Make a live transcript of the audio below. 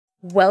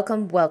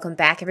Welcome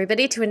back,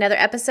 everybody, to another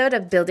episode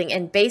of Building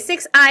in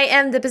Basics. I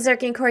am the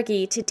Berserking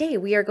Corgi. Today,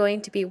 we are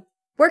going to be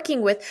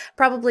working with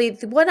probably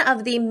one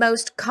of the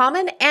most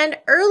common and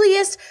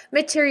earliest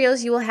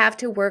materials you will have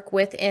to work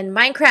with in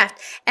Minecraft,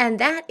 and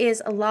that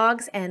is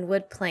logs and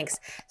wood planks.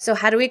 So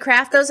how do we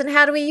craft those and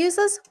how do we use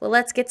those? Well,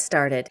 let's get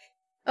started.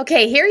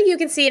 Okay, here you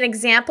can see an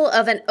example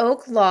of an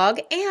oak log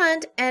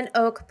and an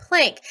oak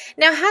plank.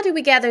 Now, how do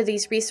we gather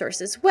these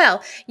resources?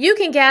 Well, you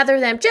can gather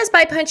them just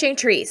by punching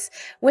trees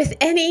with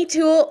any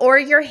tool or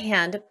your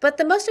hand, but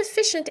the most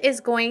efficient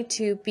is going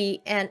to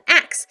be an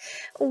axe.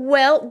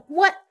 Well,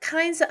 what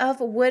kinds of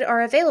wood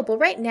are available?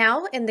 Right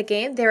now in the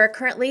game, there are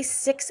currently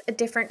 6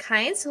 different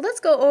kinds. So let's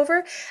go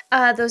over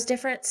those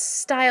different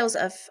styles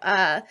of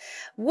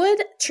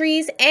wood,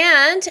 trees,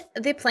 and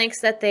the planks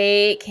that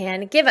they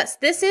can give us.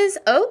 This is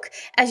oak,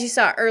 as you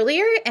saw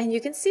earlier, and you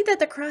can see that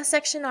the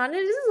cross-section on it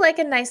is like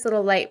a nice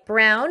little light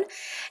brown,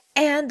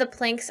 and the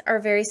planks are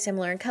very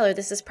similar in color.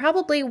 This is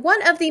probably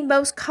one of the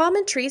most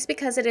common trees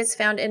because it is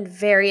found in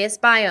various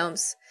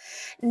biomes.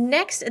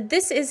 Next,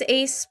 this is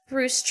a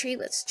spruce tree.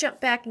 Let's jump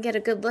back and get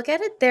a good look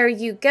at it. There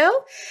you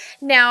go.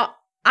 Now,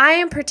 I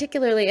am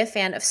particularly a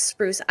fan of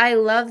spruce. I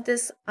love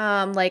this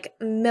like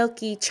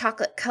milky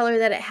chocolate color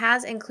that it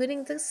has,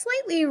 including the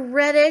slightly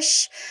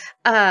reddish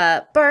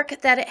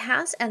bark that it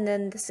has. And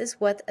then this is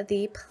what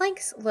the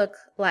planks look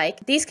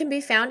like. These can be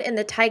found in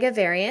the taiga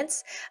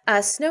variants,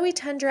 snowy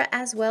tundra,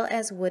 as well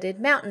as wooded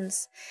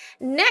mountains.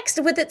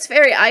 Next, with its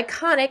very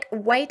iconic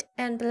white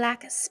and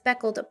black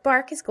speckled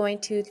bark, is going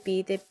to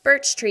be the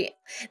birch tree.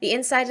 The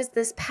inside is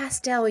this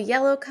pastel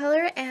yellow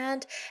color,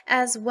 and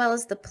as well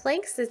as the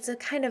planks, it's a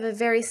kind of a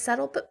very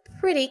subtle but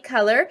pretty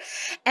color,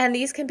 and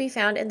these can be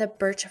found in the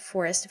birch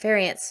forest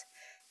variants.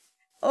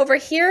 Over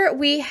here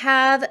we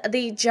have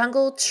the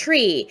jungle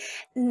tree.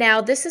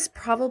 Now this is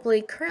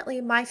probably currently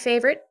my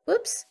favorite.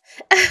 Oops.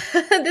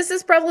 This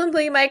is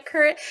probably my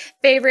current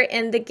favorite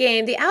in the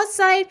game. The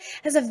outside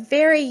has a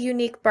very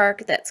unique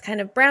bark that's kind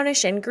of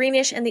brownish and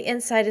greenish, and the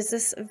inside is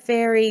this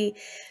very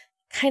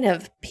kind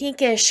of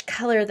pinkish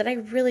color that I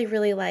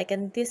really like,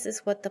 and this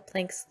is what the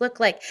planks look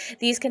like.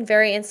 These can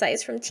vary in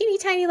size from teeny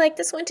tiny like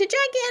this one to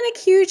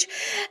gigantic huge,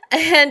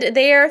 and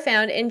they are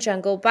found in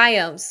jungle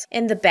biomes.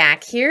 In the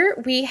back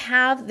here we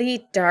have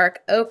the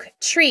dark oak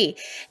tree.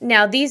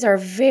 Now these are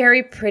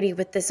very pretty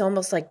with this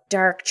almost like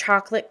dark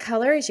chocolate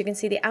color. As you can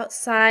see, the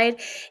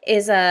outside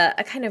is a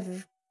kind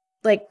of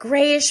like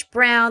grayish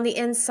brown, the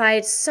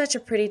inside such a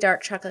pretty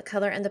dark chocolate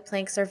color, and the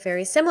planks are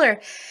very similar.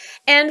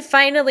 And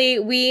finally,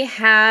 we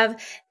have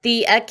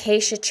the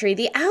acacia tree.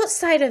 The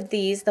outside of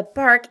these, the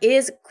bark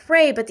is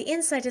gray, but the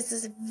inside is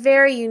this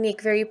very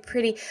unique, very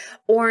pretty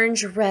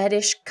orange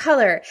reddish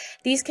color.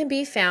 These can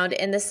be found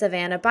in the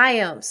savanna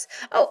biomes.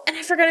 Oh, and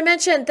I forgot to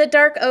mention, the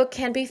dark oak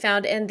can be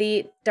found in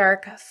the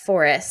dark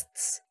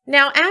forests.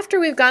 Now, after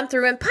we've gone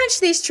through and punched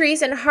these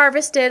trees and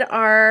harvested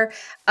our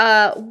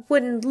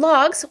wooden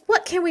logs,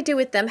 what can we do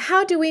with them?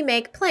 How do we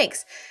make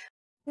planks?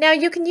 Now,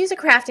 you can use a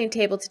crafting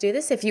table to do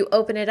this. If you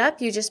open it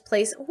up, you just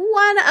place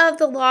one of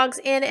the logs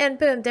in, and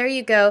boom, there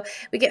you go.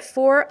 We get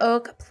 4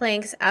 oak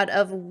planks out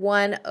of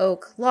 1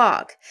 oak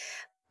log.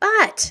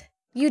 But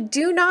you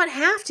do not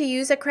have to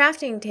use a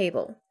crafting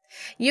table.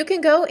 You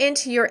can go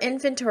into your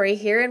inventory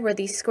here, and where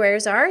these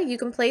squares are, you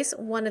can place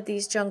one of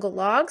these jungle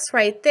logs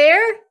right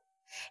there.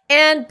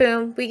 And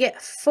boom, we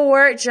get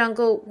 4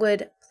 jungle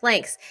wood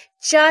planks.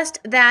 Just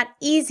that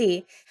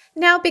easy.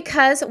 Now,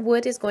 because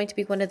wood is going to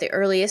be one of the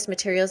earliest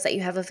materials that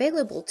you have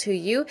available to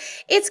you,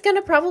 it's going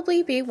to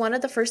probably be one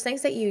of the first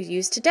things that you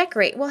use to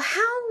decorate. Well,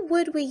 how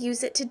would we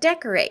use it to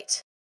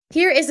decorate?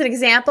 Here is an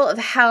example of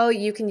how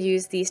you can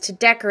use these to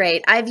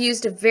decorate. I've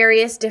used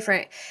various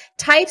different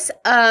types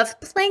of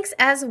planks,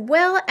 as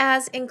well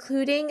as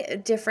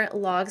including different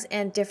logs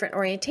and different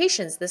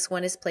orientations. This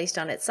one is placed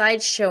on its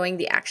side, showing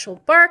the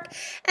actual bark,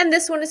 and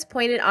this one is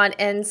pointed on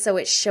end, so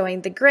it's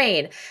showing the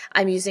grain.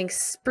 I'm using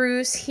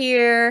spruce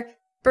here,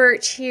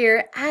 birch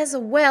here, as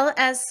well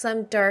as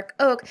some dark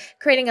oak,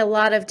 creating a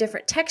lot of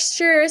different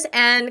textures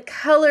and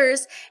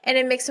colors, and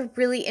it makes a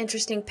really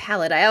interesting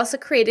palette. I also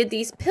created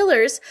these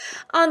pillars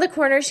on the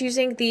corners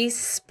using these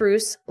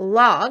spruce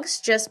logs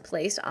just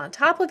placed on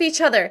top of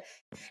each other.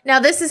 Now,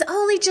 this is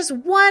only just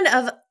one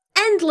of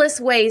endless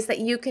ways that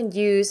you can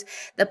use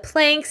the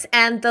planks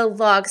and the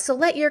logs, so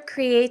let your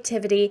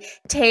creativity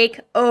take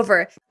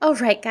over. All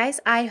right, guys,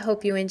 I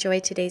hope you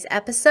enjoyed today's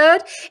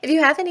episode. If you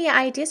have any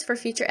ideas for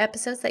future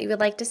episodes that you would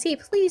like to see,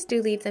 please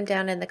do leave them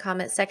down in the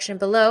comment section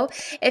below.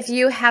 If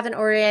you haven't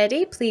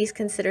already, please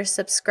consider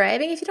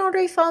subscribing. If you don't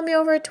already follow me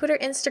over at Twitter,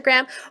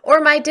 Instagram, or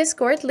my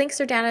Discord,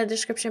 links are down in the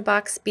description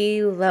box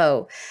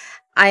below.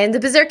 I am the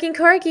Berserking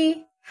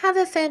Corgi. Have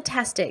a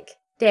fantastic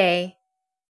day.